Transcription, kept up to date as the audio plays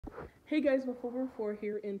Hey guys, Hover4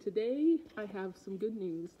 here, and today I have some good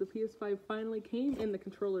news. The PS5 finally came, and the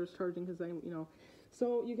controller is charging because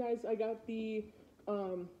So you guys, I got the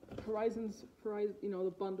Horizon,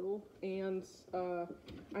 the bundle, and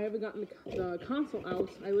I haven't gotten the console out.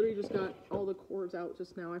 I literally just got all the cords out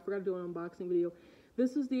just now. I forgot to do an unboxing video.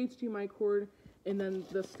 This is the HDMI cord, and then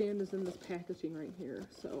the stand is in this packaging right here.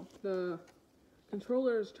 So the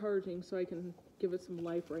controller is charging, so I can give it some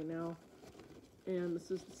life right now. And this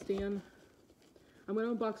is the stand. I'm going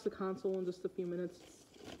to unbox the console in just a few minutes.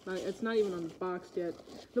 It's not even unboxed yet.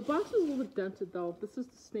 The box is a little bit dented though. This is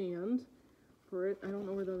the stand for it. I don't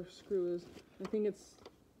know where the other screw is. I think it's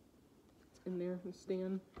in there, the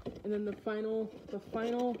stand. And then the final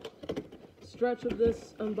stretch of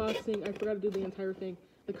this unboxing, I forgot to do the entire thing.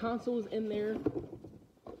 The console is in there.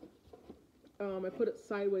 I put it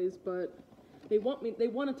sideways, but they want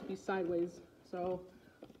it to be sideways. So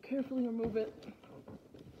carefully remove it.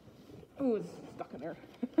 Oh, it's stuck in there.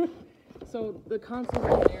 So the console's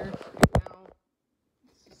in there right now.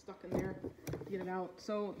 It's stuck in there. Get it out.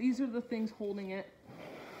 So these are the things holding it.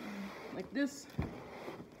 Like this.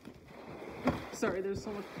 Sorry, there's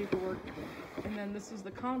so much paperwork. And then this is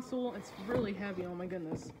the console. It's really heavy. Oh my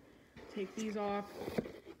goodness. Take these off.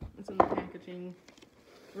 It's in the packaging.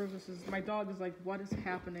 My dog is like, what is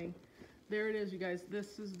happening? There it is, you guys.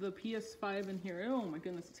 This is the PS5 in here. Oh my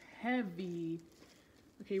goodness, it's heavy.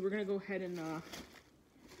 Okay, we're gonna go ahead and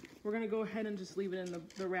just leave it in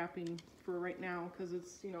the wrapping for right now, because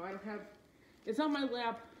it's I don't have. It's on my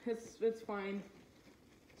lap. It's fine.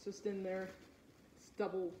 It's just in there. It's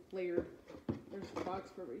double layered. There's a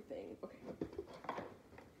box for everything.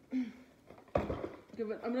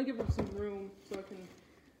 Okay. I'm gonna give it some room so I can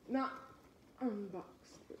not unbox.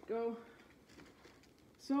 There we go.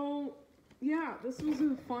 So yeah, this was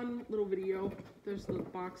a fun little video. There's the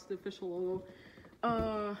box, the official logo.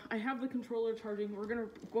 I have the controller charging. We're gonna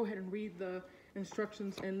go ahead and read the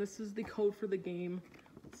instructions, and this is the code for the game.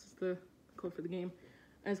 This is the code for the game.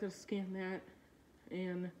 I just gotta scan that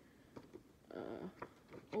and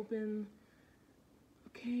open.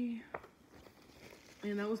 Okay.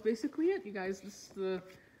 And that was basically it, you guys. This is the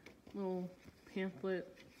little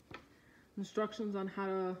pamphlet. Instructions on how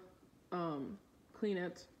to clean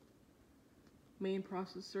it. Main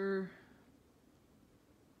processor,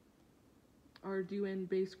 Arduino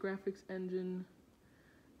based graphics engine,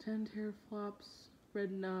 10 teraflops,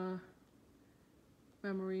 Retina,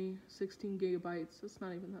 memory, 16 gigabytes. That's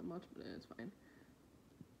not even that much, but it's fine.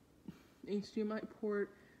 HDMI port,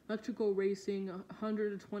 electrical racing,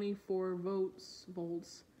 124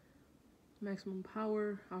 volts, maximum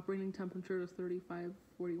power, operating temperature is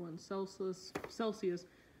 3541 Celsius.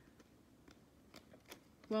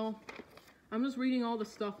 Well, I'm just reading all the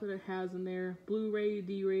stuff that it has in there. Blu-ray,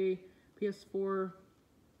 D-Ray, PS4,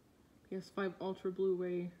 PS5 Ultra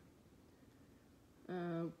Blu-ray.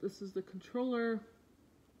 This is the controller.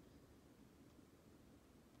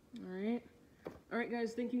 Alright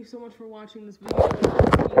guys, thank you so much for watching this video.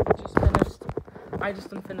 I just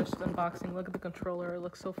finished unboxing. Look at the controller. It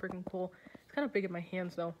looks so freaking cool. It's kind of big in my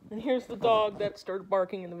hands though. And here's the dog that started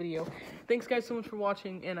barking in the video. Thanks guys so much for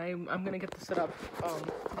watching, and I'm gonna get this set up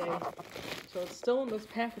today. So it's still in this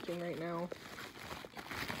packaging right now.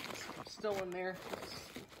 It's still in there.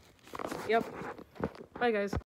 Yep. Bye guys.